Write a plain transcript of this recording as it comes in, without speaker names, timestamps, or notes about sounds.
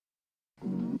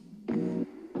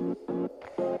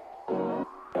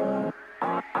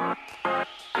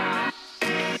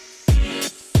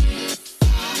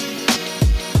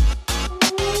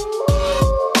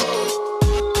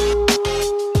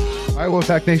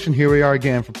Pack Nation, here we are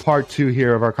again for part 2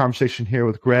 here of our conversation here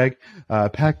with Greg,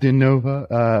 Pack Fan de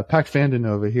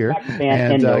Nova here.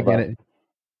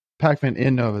 Pack Fan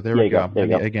in Nova. There we go.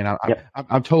 Again,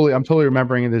 I'm totally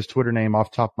remembering his Twitter name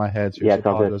off the top of my head. So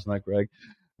apologize on that, Greg.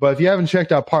 But if you haven't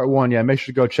checked out part 1 yet, make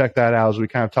sure to go check that out as we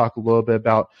kind of talk a little bit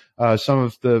about some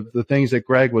of the things that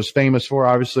Greg was famous for,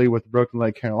 obviously, with Brooklyn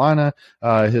Lake, Carolina,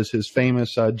 his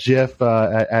famous GIF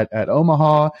at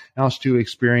Omaha, and also 2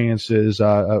 experiences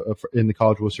in the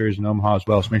College World Series in Omaha as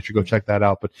well. So make sure you go check that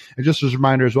out. But just as a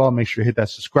reminder as well, make sure you hit that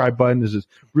subscribe button. This is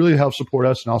really helps support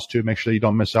us, and also to make sure you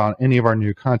don't miss out on any of our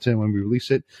new content when we release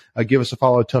it. Give us a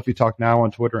follow at Tuffy Talk Now on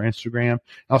Twitter and Instagram. And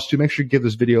also to make sure you give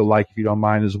this video a like if you don't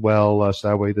mind as well, so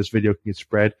that way this video can get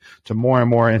spread to more and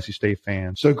more NC State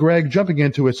fans. So Greg, jumping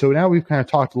into it. So now we've kind of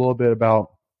talked a little bit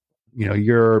about,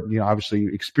 your, obviously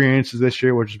experiences this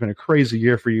year, which has been a crazy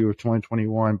year for you with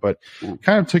 2021, but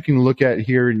kind of taking a look at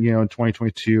here, in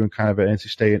 2022 and kind of at NC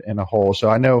State in a whole. So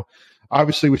I know,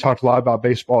 obviously we talked a lot about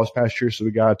baseball this past year, so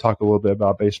we got to talk a little bit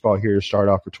about baseball here to start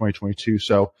off for 2022.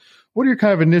 So what are your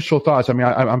kind of initial thoughts? I mean,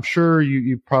 I'm sure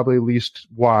you probably at least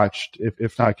watched,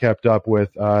 if not kept up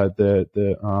with,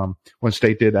 the when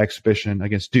State did the exhibition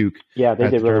against Duke. Yeah, they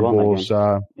did really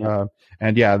well.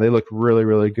 And they looked really,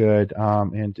 really good.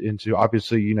 And into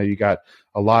obviously, you got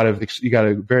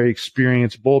a very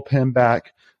experienced bullpen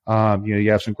back. You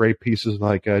have some great pieces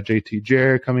like JT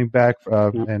Jarrett coming back,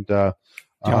 and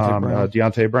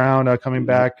Deontay Brown coming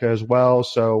back as well.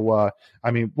 So, I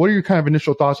mean, what are your kind of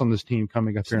initial thoughts on this team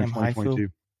coming up here in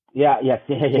 2022? Our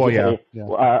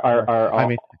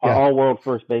all-world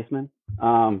first baseman.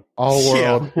 All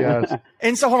world, yes.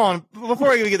 And so, hold on,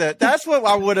 before I get that, that's what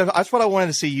I wanted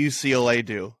to see UCLA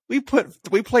do. We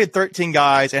played 13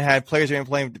 guys and had players who were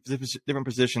playing different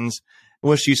positions. I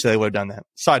wish UCLA would have done that.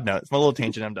 Side note, it's my little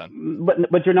tangent. I'm done.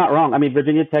 But you're not wrong. I mean,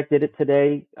 Virginia Tech did it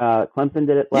today. Clemson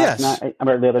did it last night.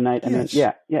 The other night.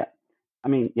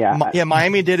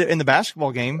 Miami did it in the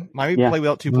basketball game. Miami played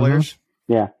without 2 players.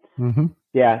 Yeah. Mm-hmm.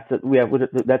 Yeah. So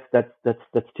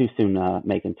that's too soon,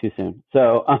 Macon. Too soon.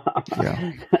 So.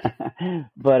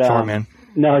 But sorry, man.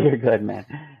 No, you're good, man.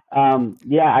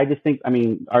 I just think. I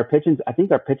mean, our pitching's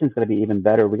going to be even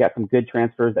better. We got some good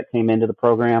transfers that came into the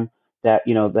program that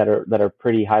that are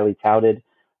pretty highly touted.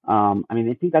 I mean,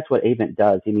 I think that's what Avent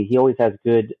does. I mean, he always has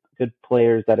good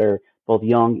players that are both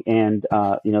young and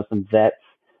some vets.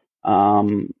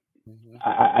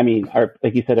 I mean,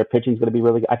 like you said, our pitching is going to be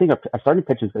really good. I think our starting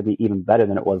pitching is going to be even better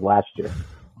than it was last year,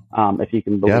 if you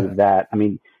can believe that. I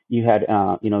mean, you had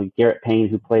Garrett Payne,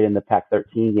 who played in the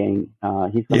Pac-13 game.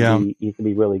 He's going to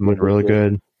be really good. Really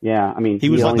good. Yeah, I mean,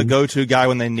 he was like the go-to guy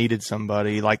when they needed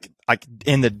somebody, like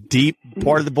in the deep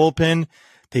part of the bullpen.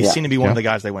 They seem to be one of the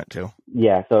guys they went to.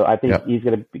 Yeah, so I think he's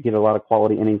going to get a lot of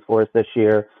quality innings for us this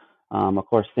year. Of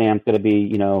course, Sam's going to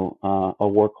be, a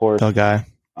workhorse. The guy.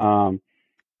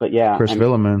 But yeah, Chris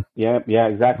Villaman. Yeah,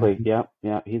 exactly. Yeah.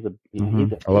 He's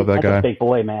I love that guy. A big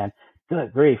boy, man.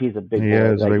 Good grief, he's a big boy.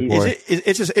 Yeah, he's a big boy.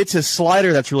 It's a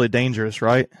slider that's really dangerous,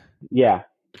 right? Yeah.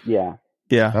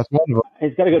 That's one of them.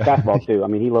 He's got a good fastball too. I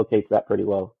mean, he locates that pretty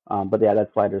well. But that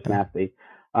slider's nasty.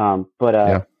 I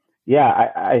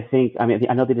think. I mean,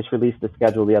 I know they just released the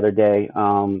schedule the other day.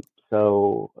 I'm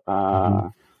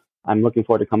looking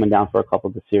forward to coming down for a couple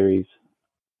of the series.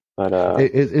 But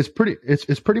it's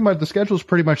pretty much the schedule is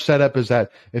pretty much set up as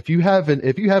that if you have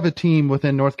a team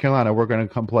within North Carolina, we're going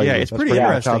to come play. Yeah, it's pretty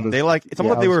interesting. They it's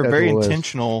almost like they were very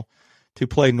intentional to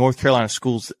play North Carolina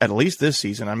schools at least this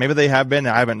season. And maybe they have been.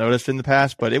 I haven't noticed in the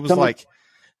past, but it was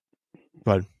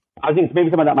But I think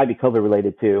maybe some of that might be COVID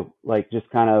related too. Like just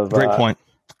kind of great point.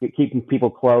 Keeping people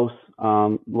close,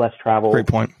 less travel. Great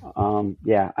point.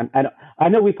 I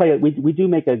know we do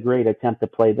make a great attempt to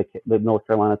play the North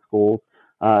Carolina schools,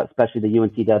 especially the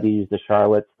UNCWs, the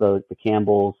Charlottes, the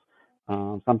Campbells.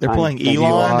 Sometimes they're playing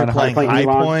Elon. They're playing High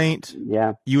Point.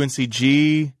 Yeah.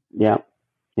 UNCG. Yeah.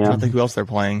 I don't think who else they're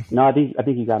playing. No, I think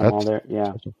you got them all there.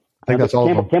 Yeah. I think that's all.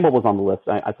 Campbell was on the list.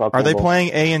 I saw. Campbell. Are they playing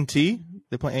A&T?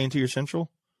 They playing A&T or Central?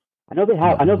 I know they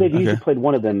have. I know they've usually played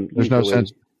one of them. There's no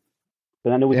sense.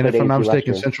 But I know and if I'm not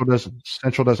mistaken, Central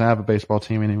doesn't have a baseball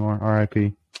team anymore.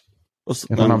 RIP. If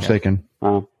I'm not mistaken,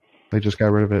 they just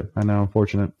got rid of it. I know,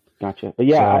 unfortunate. Gotcha. But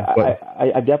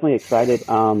I'm definitely excited.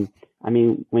 I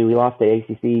mean, when we lost the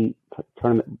ACC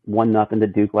tournament 1-0 to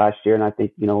Duke last year, and I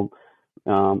think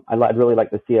I'd really like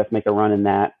to see us make a run in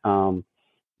that.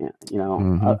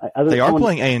 They are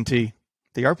playing A&T.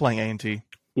 They are playing A&T.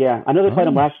 Yeah, I know they played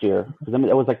them last year. Because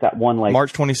it was like that one,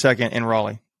 March 22nd in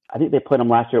Raleigh. I think they played them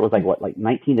last year. It was like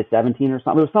 19-17 or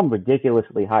something. It was some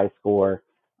ridiculously high score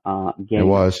game. It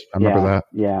was. I remember that.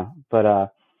 Yeah,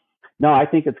 but No, I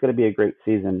think it's going to be a great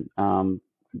season.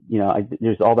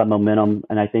 There's all that momentum,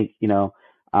 and I think,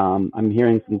 I'm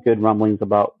hearing some good rumblings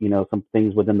about, some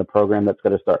things within the program that's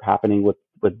going to start happening with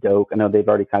Doak. I know they've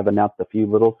already kind of announced a few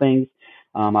little things.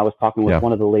 I was talking with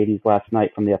one of the ladies last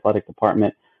night from the athletic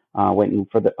department, waiting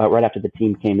for right after the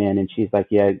team came in, and she's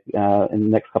like, in the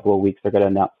next couple of weeks, they're going to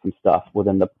announce some stuff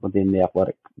within the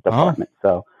athletic department.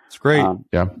 So it's great.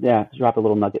 Dropped a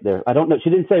little nugget there. I don't know. She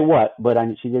didn't say what, but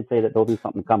she did say that there'll be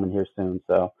something coming here soon.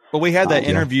 So, well, we had that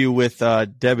interview with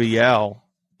Debbie L,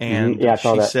 and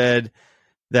she said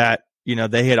that,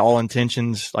 they had all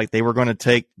intentions, like they were going to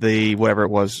take the, whatever it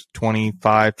was,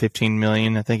 15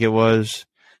 million, I think it was,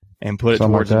 and put it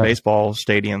towards a baseball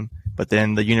stadium. But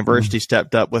then the university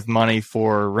stepped up with money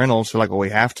for Reynolds. So like, well, we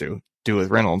have to do with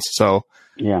Reynolds. So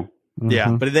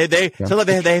but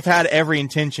they've had every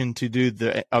intention to do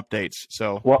the updates.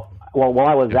 So well, while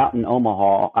I was out in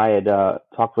Omaha, I had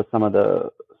talked with some of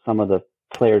the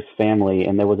players' family,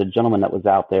 and there was a gentleman that was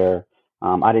out there.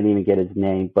 I didn't even get his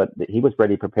name, but he was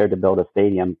ready, prepared to build a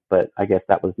stadium. But I guess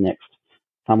that was nixed.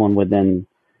 Someone within,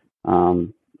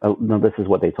 no, this is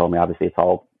what they told me. Obviously, it's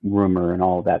all rumor and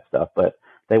all of that stuff, but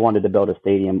they wanted to build a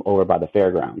stadium over by the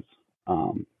fairgrounds,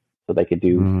 so they could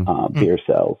do beer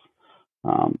sales.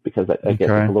 Because I guess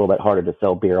it's a little bit harder to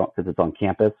sell beer because it's on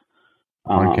campus.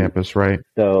 On campus, right?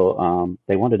 So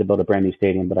they wanted to build a brand new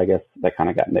stadium, but I guess that kind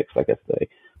of got mixed. I guess they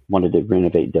wanted to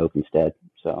renovate Doak instead.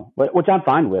 So, which I'm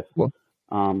fine with. Well,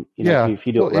 if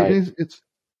you do it right. It's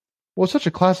such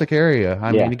a classic area.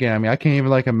 I mean, I can't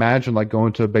even imagine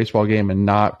going to a baseball game and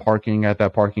not parking at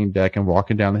that parking deck and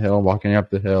walking down the hill and walking up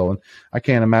the hill. And I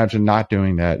can't imagine not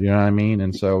doing that. You know what I mean?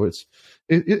 And so it's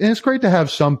great to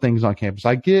have some things on campus.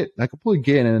 I completely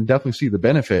get and definitely see the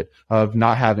benefit of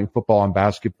not having football and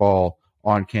basketball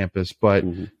on campus. But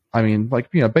I mean,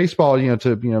 baseball,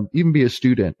 to, even be a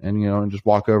student and, and just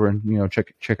walk over and,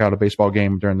 check out a baseball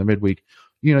game during the midweek.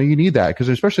 You need that because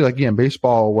especially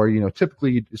baseball where,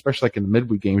 typically, especially in the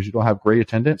midweek games, you don't have great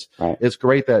attendance. Right. It's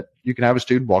great that you can have a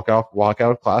student walk out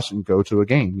of class and go to a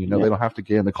game. They don't have to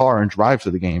get in the car and drive to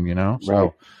the game,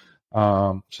 So,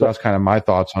 so that's kind of my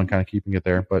thoughts on kind of keeping it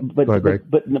there. But go ahead, Greg.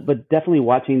 But definitely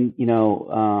watching,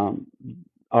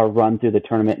 our run through the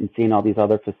tournament and seeing all these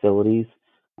other facilities,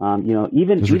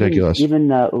 even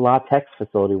La Tech's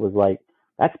facility was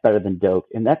that's better than Doak.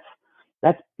 And that's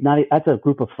a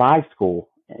group of 5 school,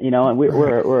 and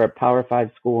we're a Power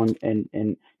 5 school,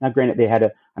 and now granted they had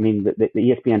the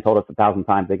ESPN told us 1,000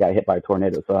 times they got hit by a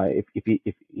tornado. So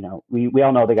if we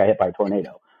all know they got hit by a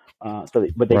tornado.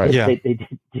 They did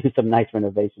do some nice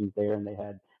renovations there, and they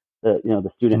had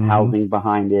the student housing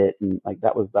behind it, and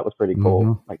that was pretty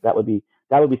cool. That would be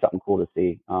something cool to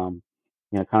see.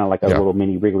 Kind of like a little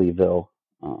mini Wrigleyville.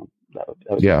 That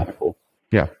would be kind of cool.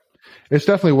 Yeah. It's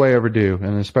definitely way overdue,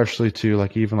 and especially to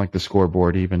even the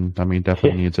scoreboard.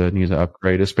 Definitely needs an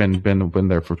upgrade. It's been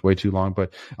there for way too long.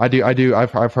 But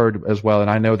I've heard as well,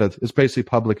 and I know that it's basically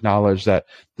public knowledge that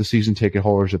the season ticket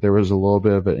holders, that there was a little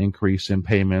bit of an increase in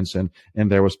payments, and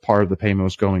there was part of the payment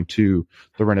was going to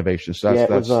the renovation. So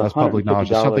that's public knowledge.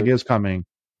 Something is coming.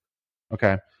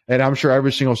 And I'm sure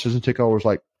every single season ticket holder was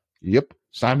like, "Yep,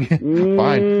 sign me."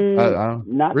 Fine.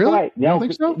 Not really? quite. No, you don't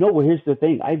think so? No. Well, here's the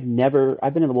thing. I've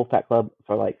been in the Wolfpack Club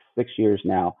for 6 years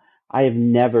now. I have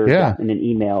never gotten an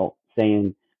email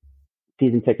saying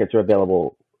season tickets are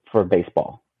available for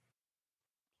baseball.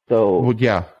 So,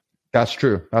 that's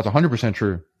true. That's 100%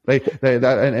 true.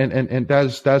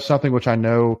 That's something which I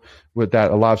know with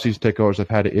that a lot of season ticket holders have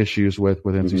had issues with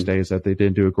NC State, is that they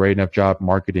didn't do a great enough job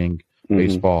marketing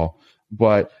baseball.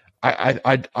 But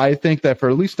I think that for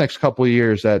at least the next couple of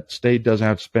years, that State doesn't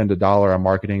have to spend $1 on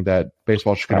marketing. That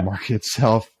baseball's just going to market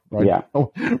itself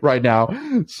right now.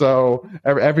 So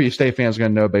every State fan is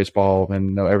going to know baseball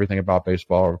and know everything about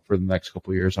baseball for the next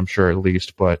couple of years, I'm sure, at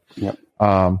least. But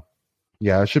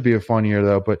it should be a fun year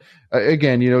though. But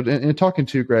again, in talking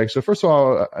to Greg, so first of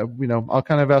all, I'll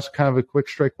kind of ask kind of a quick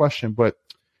straight question. But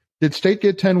did State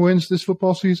get 10 wins this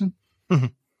football season?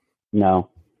 No.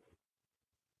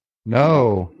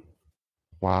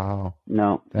 Wow.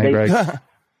 No. Greg.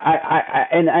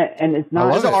 And it's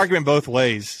not. There's an argument both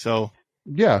ways. So.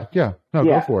 Yeah. No,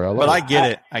 go for it. I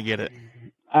get it.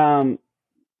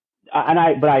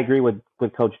 But I agree with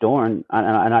Coach Dorn,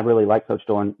 and I really like Coach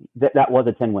Dorn. That was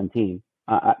a 10-win team.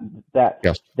 That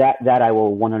I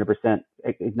will 100%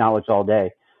 acknowledge all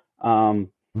day. And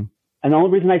the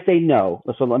only reason I say no,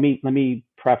 so let me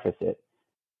preface it.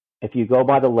 If you go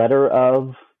by the letter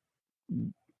of,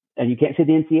 and you can't say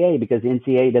the NCAA because the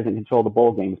NCAA doesn't control the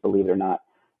bowl games, believe it or not.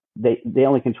 They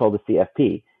only control the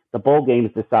CFP. The bowl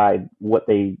games decide what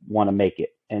they want to make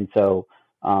it. And so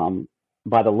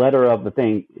by the letter of the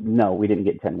thing, no, we didn't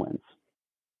get 10 wins.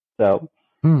 So,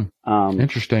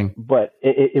 interesting. But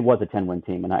it was a 10-win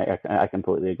team, and I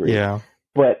completely agree. Yeah.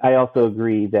 But I also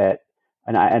agree that,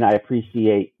 and I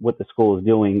appreciate what the school is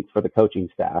doing for the coaching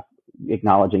staff,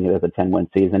 acknowledging it as a 10-win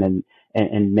season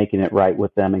and making it right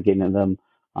with them and getting them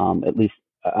at least.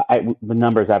 The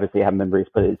numbers obviously haven't been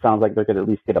released, but it sounds like they're going to at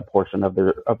least get a portion of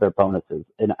their bonuses,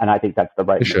 and I think that's the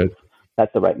right move.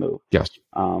 That's the right move. Yes.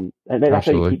 And that's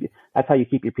how you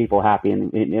keep your people happy,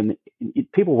 and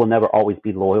people will never always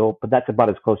be loyal, but that's about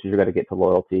as close as you're going to get to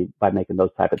loyalty by making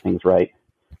those type of things right.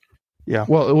 Yeah.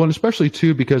 Well, and especially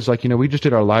too, because we just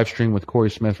did our live stream with Corey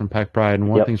Smith from Pack Pride, and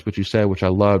one of the things which you said, which I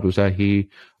loved, was that he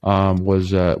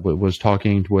was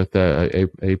talking with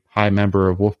a high member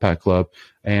of Wolfpack Club,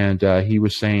 and he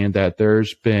was saying that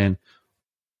there's been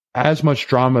as much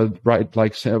drama, right,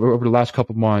 like over the last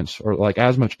couple of months, or like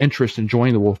as much interest in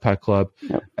joining the Wolfpack Club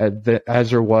as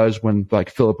there was when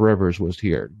like Philip Rivers was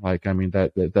here. Like, I mean,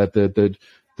 that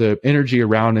the energy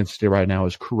around it right now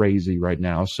is crazy right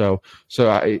now. So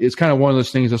it's kind of one of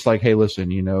those things that's like, hey, listen,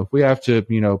 if we have to,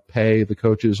 pay the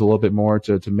coaches a little bit more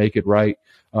to make it right,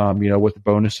 with the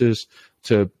bonuses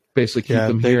to basically keep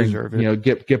them here and,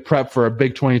 get prepped for a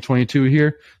big 2022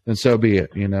 here, then so be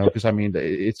it, because I mean,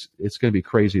 it's going to be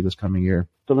crazy this coming year.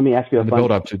 So let me ask you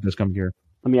build up to this coming year.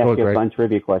 Let me ask you a fun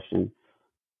trivia question.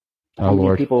 How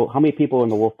many people are in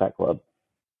the Wolfpack Club?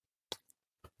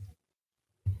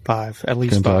 5, at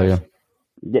least 5.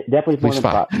 Definitely more than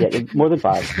 5. Yeah, more than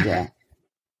 5. Yeah.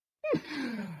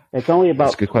 It's only about.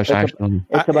 That's a good question.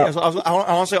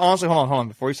 Honestly, hold on.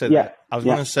 Before you said that, I was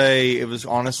going to say it was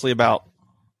honestly about.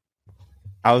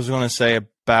 I was going to say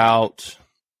about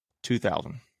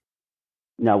 2,000.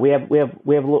 No, we have a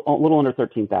little under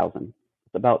 13,000.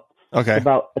 It's about. Okay.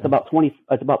 It's about 20.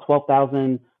 It's about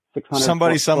 12,600.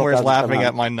 Somebody somewhere is laughing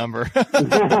at my number. That's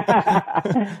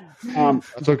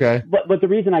okay. But the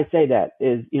reason I say that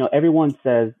is, everyone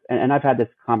says, and I've had this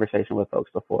conversation with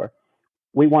folks before,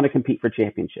 we want to compete for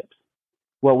championships.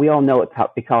 Well, we all know it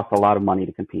costs a lot of money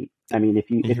to compete. I mean,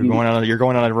 you're going on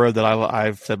a road that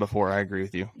I've said before. I agree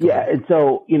with you. Yeah, and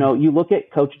so you look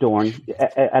at Coach Dorn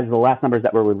as the last numbers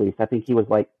that were released. I think he was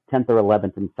like 10th or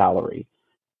 11th in salary.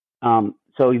 So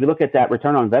if you look at that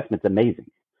return on investment, it's amazing.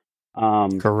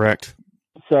 Correct.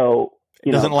 So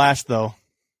it doesn't last though.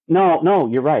 No,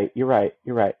 you're right.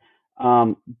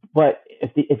 But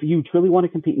if you truly want to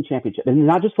compete in championship, and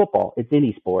not just football, it's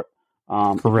any sport.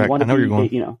 Correct. I know you're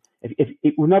going.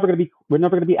 If we're never going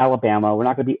to be Alabama, we're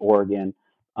not going to be Oregon.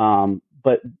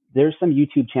 But there's some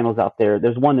YouTube channels out there.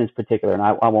 There's one in particular, and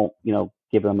I won't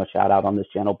give them a shout out on this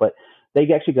channel, but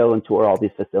they actually go and tour all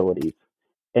these facilities,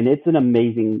 and it's an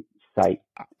amazing site.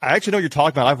 I actually know what you're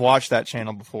talking about. I've watched that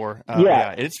channel before.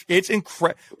 It's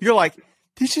incredible. You're like,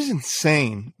 this is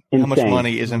insane. How much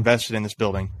money is invested in this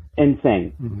building?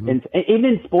 Insane. Mm-hmm. And even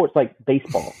in sports like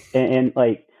baseball and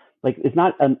like it's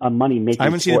not a money making. I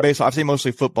haven't seen the baseball. I've seen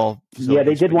mostly football. Yeah,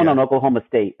 they did one on Oklahoma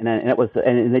State, and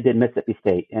they did Mississippi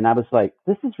State, and I was like,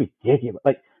 this is ridiculous.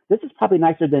 Like, this is probably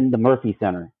nicer than the Murphy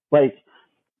Center. Like,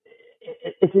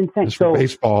 it's insane. Just for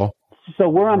baseball. So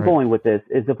where I'm going with this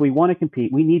is, if we want to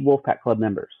compete, we need Wolfpack Club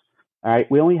members. All right,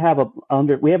 we only have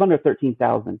under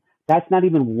 13,000. That's not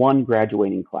even one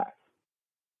graduating class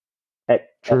at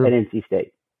NC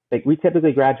State. Like, we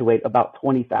typically graduate about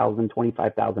 20,000,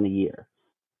 25,000 a year.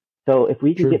 So if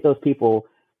we can get those people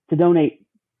to donate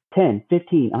 10,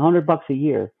 15, $100 a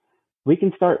year, we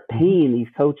can start paying these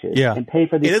coaches and pay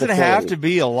for these. It doesn't have to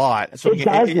be a lot. So it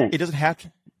doesn't. It doesn't have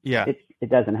to. Yeah. It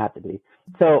doesn't have to be.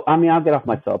 So, I mean, I'll get off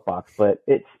my soapbox, but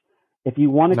if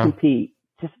you want to compete,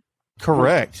 just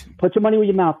correct. Put your money where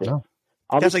your mouth is. No.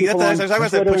 That's exactly what I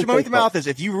said. Put your money where your mouth is.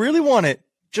 If you really want it,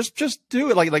 just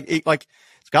do it. Like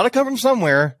it's got to come from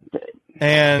somewhere.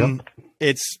 And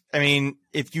I mean,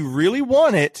 if you really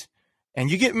want it and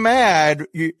you get mad,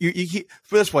 you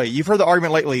put this way, you've heard the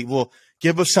argument lately, well,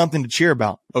 give us something to cheer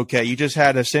about. Okay, you just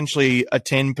had essentially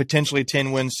potentially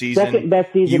 10-win season. Second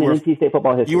best season in NC State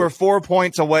football history. You were 4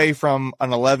 points away from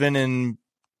an 11-2,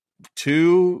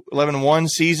 11-1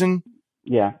 season.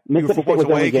 Yeah, Mississippi State was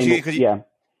away because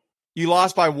you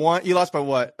lost by one. You lost by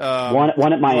what?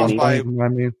 One at Miami.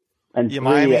 Miami. And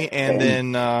Miami, and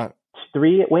then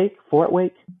 3 at Wake, 4 at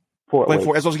Wake, 4 at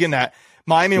Wake. As I was getting at,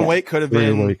 Miami and Wake could have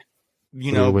been,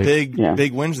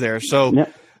 big wins there. So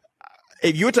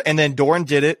if you and then Doran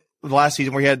did it last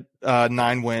season where he had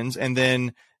 9 wins, and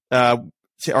then I think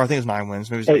it was 9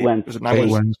 wins. Maybe it was 8 wins. Was it 9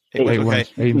 wins? 8 wins.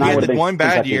 He had the one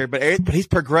bad year, but he's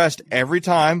progressed every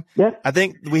time. Yeah. I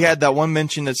think we had that one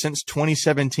mention that since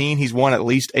 2017 he's won at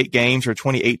least 8 games, or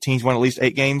 2018 he's won at least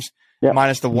 8 games,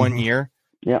 minus the 1 year.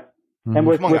 Yeah. And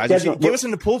we're Come on, guys. Give us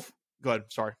in the pool. Go ahead.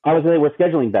 Sorry. I was saying we're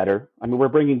scheduling better. I mean, we're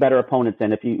bringing better opponents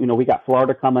in. If we got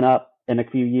Florida coming up in a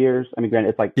few years. I mean, granted,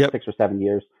 it's like 6 or 7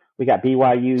 years. We got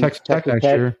BYU,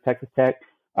 Texas Tech.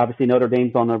 Obviously, Notre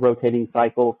Dame's on a rotating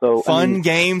cycle. So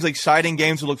games, exciting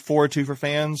games to look forward to for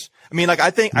fans. I mean,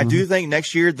 I do think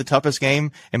next year the toughest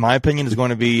game, in my opinion, is going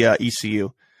to be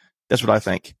ECU. That's what I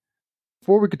think.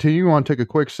 Before we continue, I want to take a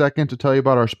quick second to tell you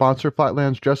about our sponsor,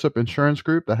 Flightland's Jessup Insurance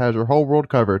Group, that has your whole world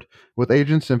covered, with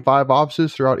agents in 5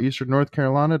 offices throughout eastern North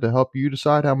Carolina to help you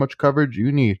decide how much coverage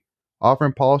you need.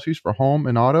 Offering policies for home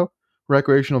and auto,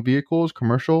 recreational vehicles,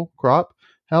 commercial, crop,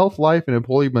 health, life, and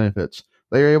employee benefits.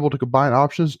 They are able to combine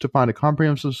options to find a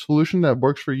comprehensive solution that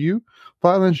works for you.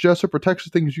 Flightland's Jessup protects the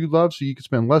things you love so you can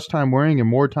spend less time wearing and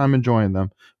more time enjoying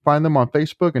them. Find them on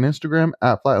Facebook and Instagram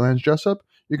at Flightland's Jessup.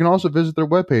 You can also visit their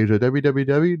webpage at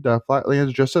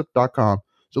www.flightlandsjessup.com.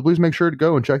 So please make sure to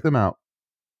go and check them out.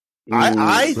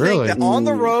 I think that on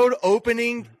the road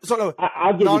opening, I'll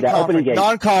give you that opening game.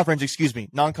 Non-conference.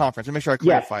 Let me make sure I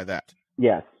clarify that.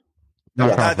 Yes.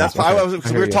 That's why we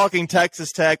were talking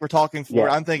Texas Tech. We're talking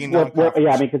Florida. I'm thinking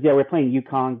non-conference. We're playing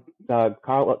UConn,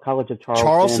 College of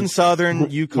Charleston Southern,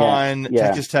 UConn,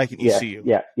 Texas Tech, and ECU.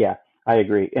 Yeah. I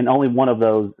agree. And only one of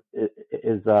those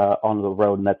is on the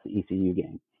road, and that's the ECU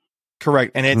game.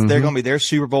 Correct. And they're going to be their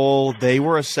Super Bowl. They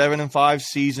were a 7-5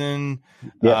 season.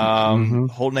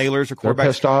 Holton Ahlers, their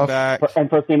quarterback's coming back.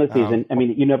 And first game of the season. I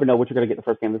mean, you never know what you're going to get the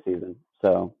first game of the season.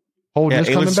 So Holton is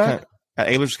coming back?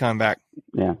 Ahlers coming back.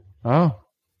 Yeah. Oh.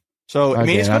 So,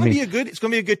 it's going to be a good,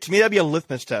 to me, that'd be a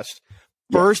litmus test.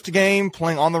 First game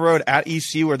playing on the road at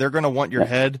ECU where they're going to want your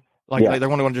head. Like they're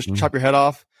going to want to just chop your head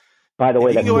off. By the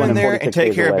way, you can go in there and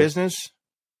take care of business.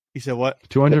 You said what?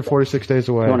 246 days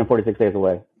away. 246 days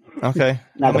away. Okay.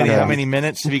 How many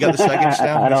minutes? Have you got the seconds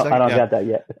down? I don't got that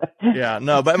yet. Yeah,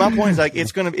 no. But my point is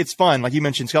it's fun. Like you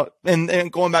mentioned, Scott.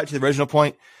 And going back to the original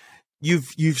point,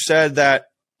 you've said that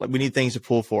we need things to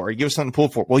pull for. Or give us something to pull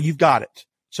for. Well, you've got it.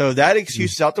 So that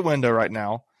excuse is out the window right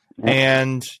now. Yeah.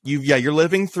 And you're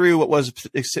living through what was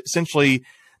essentially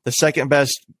the second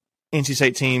best NC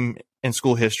State team in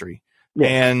school history. Yeah.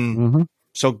 And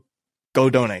so go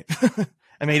donate.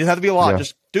 I mean, it doesn't have to be a lot.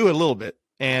 Just do it a little bit.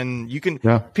 And you can,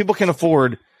 people can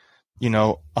afford,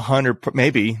 100,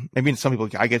 maybe some people,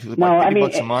 I get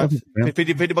 $50 a month,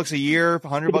 $50 a year,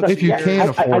 $100 if you can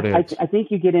afford it. I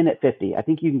think you get in at 50. I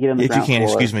think you can get in the ground floor.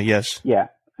 Excuse me. Yes. Yeah.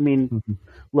 I mean,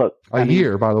 look. A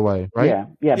year, by the way, right?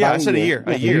 Yeah. I said a year.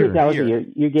 A year.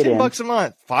 You get in. $10 a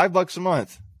month, $5 a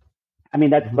month. I mean,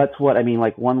 that's what I mean,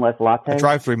 like one less latte. A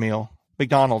drive-through meal.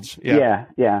 McDonald's. Yeah.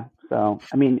 So,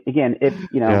 I mean, again, if,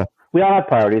 we all have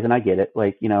priorities and I get it,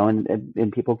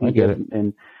 and people can get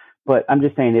it. But I'm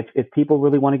just saying if people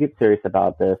really want to get serious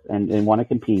about this and want to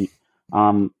compete,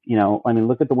 I mean,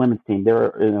 look at the women's team. They're,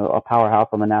 a powerhouse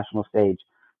on the national stage.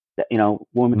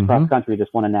 Women's cross country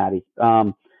just won a natty.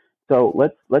 So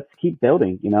let's keep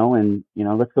building, and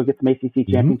let's go get some ACC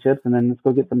championships, and then let's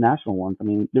go get some national ones. I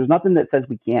mean, there's nothing that says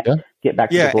we can't get back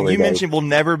to the glory days. Mentioned we'll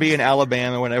never be in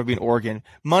Alabama, we'll never be in Oregon.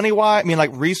 Money wise, I mean,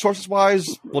 like resources wise,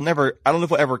 we'll never. I don't know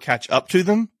if we'll ever catch up to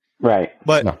them. Right.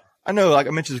 But I know, like I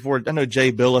mentioned before, I know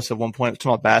Jay Billis at one point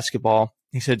talking about basketball.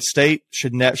 He said State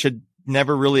should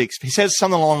never really. He says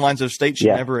something along the lines of State should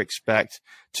never expect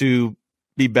to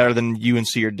be better than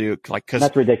UNC or Duke, because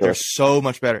that's ridiculous. They're so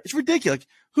much better. It's ridiculous.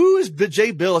 Who is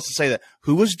Jay Billis to say that?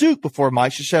 Who was Duke before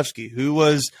Mike Krzyzewski? Who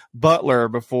was Butler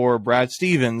before Brad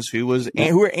Stevens? Who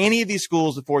were any of these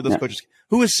schools before those coaches?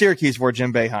 Who was Syracuse before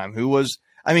Jim Boeheim? Who was?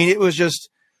 I mean, it was just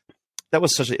that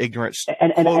was such an ignorant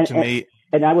quote to me.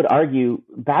 And I would argue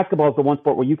basketball is the one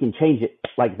sport where you can change it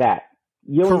like that.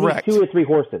 You only need 2 or 3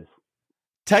 horses.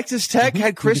 Texas Tech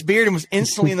had Chris Beard and was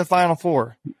instantly in the Final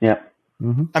Four. Yeah.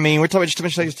 I mean, we're talking just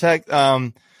Texas Tech.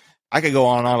 I could go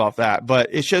on and on about that,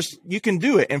 but it's just you can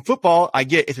do it. In football, I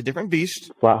get it's a different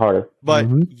beast, a lot harder. But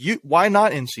why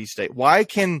not NC State? Why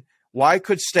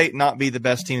could State not be the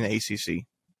best team in the ACC?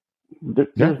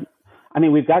 I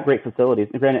mean, we've got great facilities.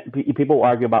 Granted, people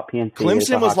argue about PNC.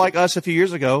 Clemson was like us a few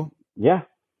years ago. Yeah.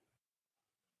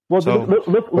 Well,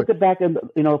 look at back, and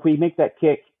if we make that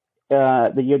kick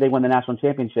the year they won the national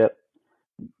championship.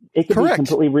 It could be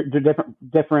completely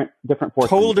different forces.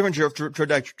 Total different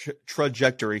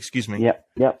trajectory. Excuse me.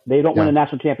 Yep. They don't win a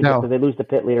national championship because they lose to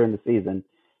Pitt later in the season.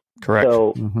 Correct.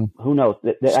 So who knows?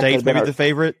 State's maybe the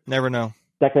favorite. Never know.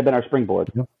 That could have been our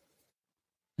springboard.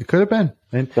 It could have been.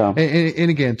 And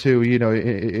again, too,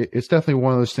 it's definitely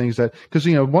one of those things that, because,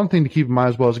 one thing to keep in mind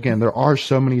as well is, again, there are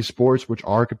so many sports which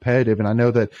are competitive. And I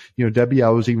know that, Debbie, I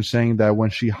was even saying that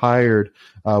when she hired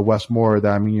Wes Moore,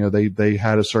 that, they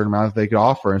had a certain amount that they could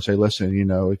offer and say, listen,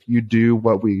 if you do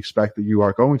what we expect that you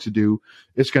are going to do,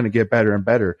 it's going to get better and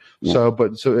better. Yeah.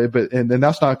 And then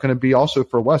that's not going to be also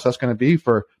for Wes. That's going to be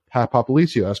for Pat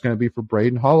Popolicio. That's going to be for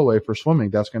Braden Holloway for swimming.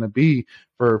 That's going to be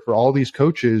for all these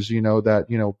coaches,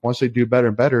 that, once they do better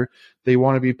and better, they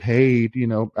want to be paid,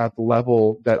 at the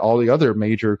level that all the other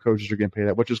major coaches are getting paid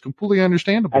at, which is completely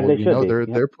understandable.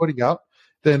 They're putting out,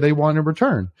 then they want in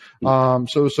return. So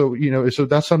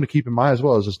that's something to keep in mind as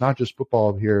well, is it's not just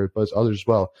football here, but it's others as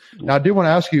well. Now, I do want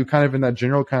to ask you kind of in that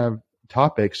general kind of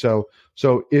topic. So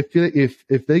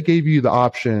if they gave you the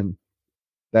option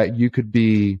that you could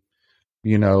be,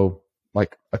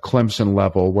 like a Clemson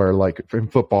level, where like in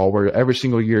football, where every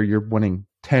single year you're winning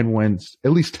 10 wins,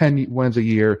 at least 10 wins a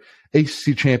year,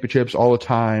 ACC championships all the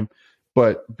time,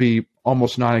 but be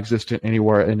almost non-existent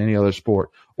anywhere in any other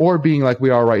sport, or being like we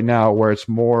are right now, where it's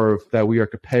more of that we are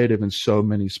competitive in so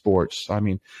many sports. I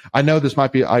mean, I know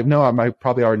I might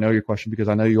probably already know your question because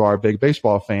I know you are a big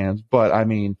baseball fan, but I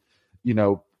mean,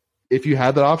 if you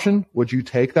had that option, would you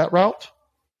take that route?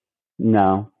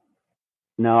 No,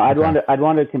 I'd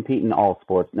want to compete in all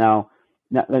sports. Now,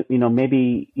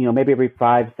 maybe every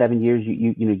 5-7 years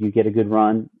you get a good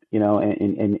run,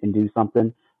 and do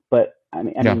something. But I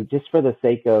mean, just for the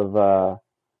sake of, I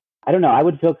don't know, I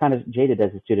would feel kind of jaded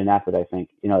as a student athlete. I think,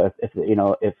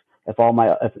 if all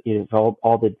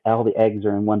the eggs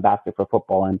are in one basket for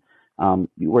football, and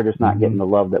we're just not getting the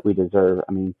love that we deserve.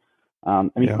 I mean,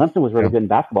 Clemson was really good in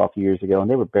basketball a few years ago,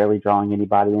 and they were barely drawing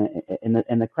anybody in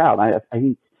the crowd. I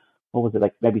think, what was it,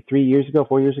 like maybe 4 years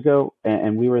ago,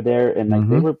 and we were there, and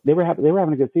like they were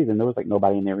having a good season. There was like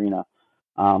nobody in the arena.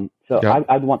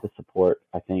 I'd want the support,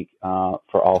 I think,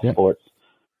 for all sports.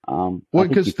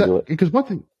 Because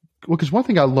one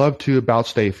thing I love too about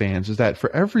State fans is that for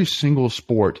every single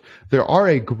sport, there are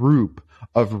a group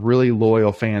of really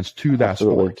loyal fans to that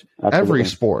sport. Absolutely. Every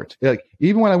sport. Like,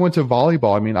 even when I went to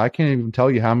volleyball, I mean, I can't even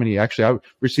tell you how many, actually, I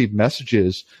received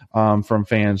messages from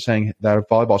fans saying that of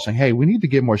volleyball saying, hey, we need to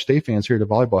get more State fans here to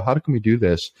volleyball. How can we do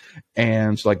this?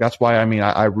 And so, like, that's why,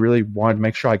 I really wanted to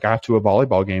make sure I got to a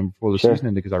volleyball game before the season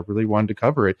ended, because I really wanted to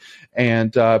cover it.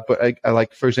 And, but I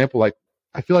like, for example, like,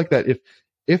 I feel like that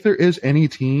if there is any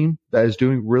team that is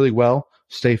doing really well,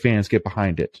 State fans get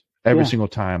behind it. Every single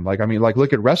time. Like,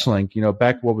 look at wrestling,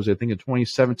 back, what was it? I think in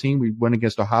 2017, we went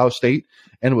against Ohio State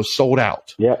and it was sold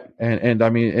out. Yeah. And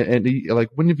like,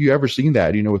 when have you ever seen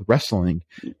that, with wrestling?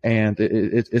 And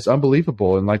it's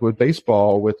unbelievable. And like with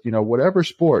baseball, with, whatever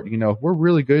sport, we're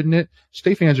really good in it.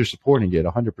 State fans are supporting it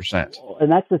 100%.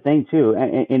 And that's the thing too.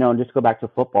 And just go back to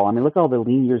football. Look at all the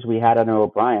lean years we had under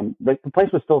O'Brien. The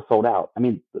place was still sold out.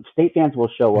 State fans will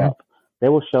show up. They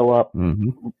will show up.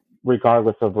 Mm-hmm.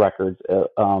 Regardless of records.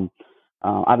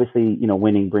 Obviously,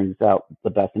 winning brings out the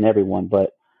best in everyone,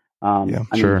 but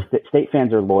State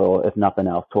fans are loyal, if nothing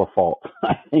else, to a fault.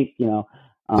 I think,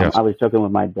 I was joking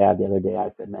with my dad the other day. I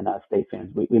said, man, State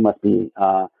fans, we must be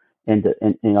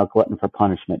glutton for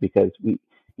punishment, because we,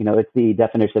 it's the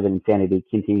definition of insanity to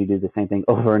continue to do the same thing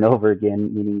over and over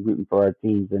again, meaning rooting for our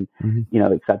teams and,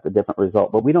 accept a different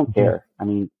result. But we don't care.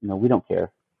 We don't care.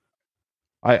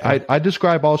 I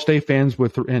describe all State fans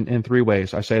in three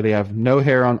ways. I say they have no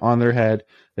hair on their head,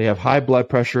 they have high blood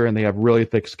pressure, and they have really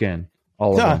thick skin.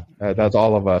 All of them. That's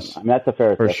all of us. That's a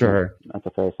fair assessment. For sure. That's a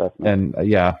fair assessment. And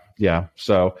yeah.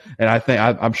 So, and I think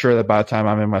I'm sure that by the time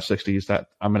I'm in my 60s, that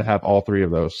I'm going to have all three of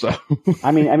those. So,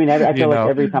 I feel like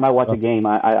every time I watch a game,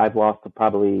 I've lost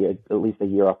probably at least a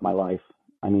year off my life.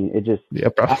 It just. Yeah,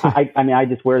 I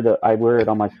just wear it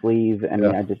on my sleeve,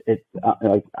 and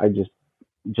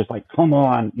just like, come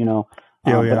on, Me and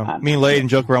Layden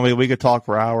joke around. We could talk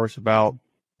for hours about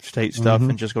State stuff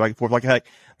and just go back and forth. Like, heck,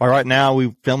 by right now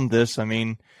we filmed this.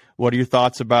 What are your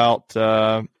thoughts about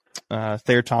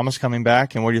Thayer Thomas coming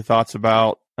back, and what are your thoughts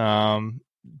about Bam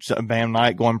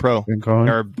Knight going pro,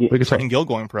 or Trenton Gill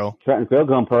going pro? Trenton Gill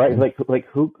going pro, right? Like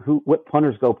what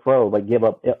punters go pro? Like, give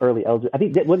up early eligibility? I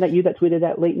think wasn't that you that tweeted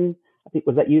that, Layton? I think,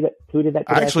 was that you that tweeted that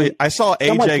today? Actually, I saw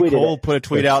AJ Cole put a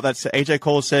tweet out that AJ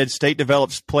Cole said State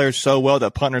develops players so well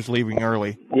that punters leaving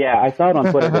early. Yeah, I saw it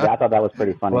on Twitter, but I thought that was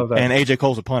pretty funny. And AJ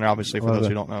Cole's a punter, obviously, for those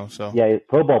who don't know. So yeah,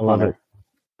 Pro Bowl punter.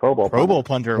 Pro Bowl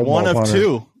punter, one of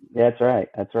two. Yeah, that's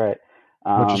right.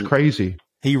 Which is crazy.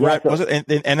 Was it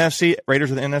in NFC?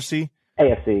 Raiders of the NFC?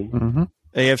 AFC. Mm-hmm.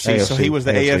 AFC. So he was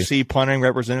the AFC punting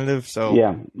representative. So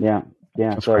yeah.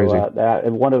 That's so crazy.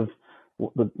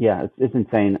 it's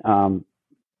insane.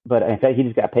 But in fact, he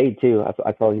just got paid too.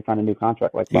 I saw he signed a new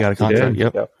contract. Like he got a contract.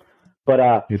 Yep. Ago.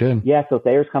 But you did. Yeah. So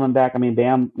Thayer's coming back. I mean,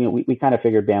 Bam. We kind of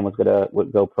figured Bam would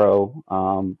go pro.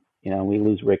 We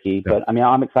lose Ricky, but I mean,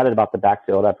 I'm excited about the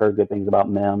backfield. I've heard good things about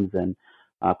Mims, and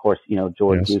of course,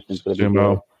 George Houston's going to be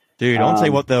good. Dude, I'll tell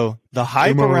you what though, the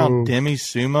hype around Demi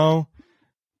Sumo.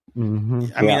 Mm-hmm.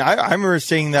 I mean, I remember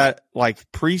seeing that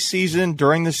like preseason,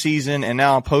 during the season, and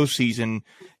now postseason.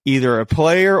 Either a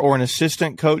player or an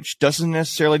assistant coach doesn't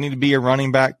necessarily need to be a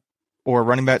running back or a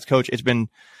running backs coach. It's been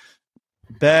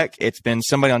Beck. It's been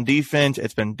somebody on defense.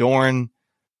 It's been Doran.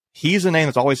 He's a name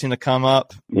that's always seemed to come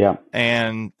up. Yeah.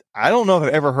 And I don't know if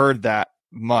I've ever heard that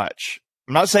much.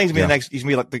 I'm not saying he's going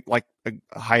to be like a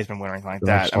Heisman winner or anything like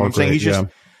that. I'm saying he's just,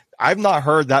 I've not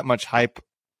heard that much hype.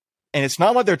 And it's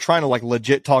not like they're trying to like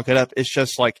legit talk it up. It's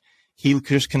just like he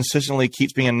just consistently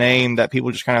keeps being a name that people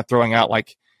just kind of throwing out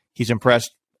like he's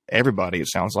impressed everybody, it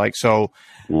sounds like. So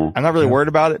I'm not really worried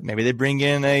about it. Maybe they bring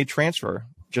in a transfer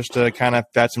just to kind of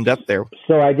add some depth there.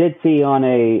 So I did see on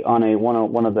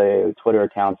one of the Twitter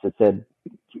accounts that said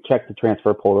check the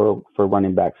transfer portal for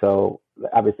running back. So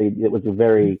obviously it was a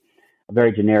very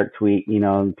generic tweet,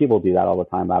 and people do that all the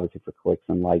time, obviously for clicks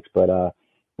and likes, but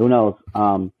who knows?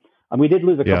 And we did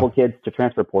lose a couple kids to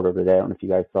transfer portal today. I don't know if you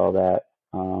guys saw that.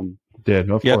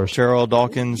 Of course. Terrell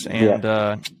Dawkins and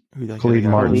Khalid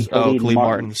Martin. Khalid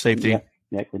Martin, the safety.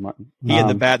 Yeah, Khalid Martin. He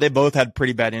had they both had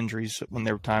pretty bad injuries when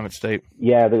they were time at State.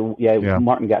 Yeah,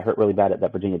 Martin got hurt really bad at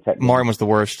that Virginia Tech game. Martin was the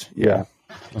worst. Yeah.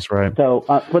 That's right. So,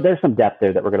 but there's some depth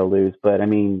there that we're going to lose. But I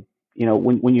mean,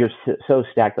 when you're so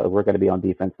stacked that we're going to be on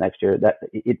defense next year, that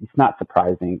it's not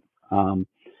surprising.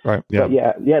 Right.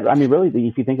 Yeah. Yeah. I mean, really,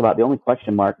 if you think about it, the only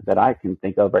question mark that I can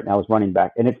think of right now is running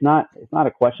back, and it's not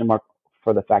a question mark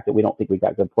for the fact that we don't think we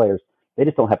got good players. They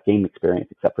just don't have game experience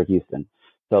except for Houston.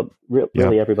 So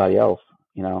really everybody else,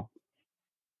 it's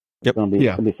going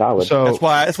to be solid. So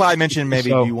that's why I mentioned maybe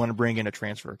you want to bring in a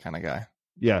transfer kind of guy.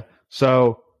 Yeah.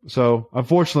 So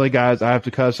unfortunately, guys, I have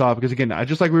to cut us off because, again,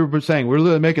 just like we were saying, we're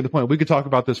literally making the point. We could talk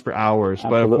about this for hours,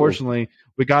 Absolutely. But unfortunately,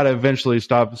 we got to eventually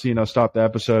stop the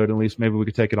episode. At least maybe we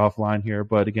could take it offline here.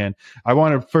 But again, I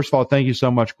want to first of all thank you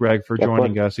so much, Greg, for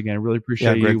joining us again. Really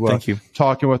appreciate you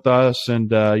talking with us, and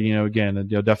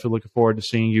definitely looking forward to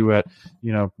seeing you at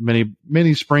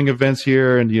many spring events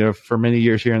here, and for many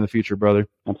years here in the future, brother.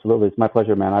 Absolutely, it's my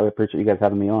pleasure, man. I appreciate you guys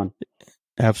having me on.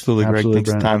 Absolutely, Greg. Thanks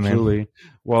for the time, man.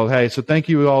 Well, hey, so thank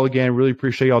you all again. Really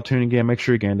appreciate y'all tuning in. Make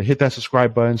sure again to hit that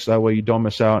subscribe button so that way you don't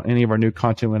miss out any of our new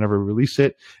content whenever we release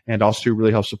it. And also to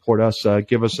really help support us,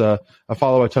 give us a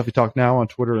follow at Tuffy Talk Now on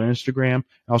Twitter or Instagram. And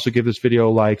also give this video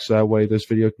a like so that way this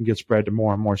video can get spread to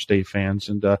more and more State fans.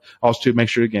 And also to make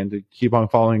sure again to keep on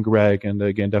following Greg. And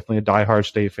again, definitely a diehard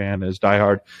State fan, as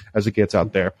diehard as it gets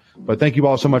out there. But thank you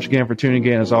all so much again for tuning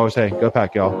in. As always, hey, go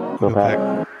Pack, y'all. Go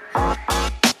Pack.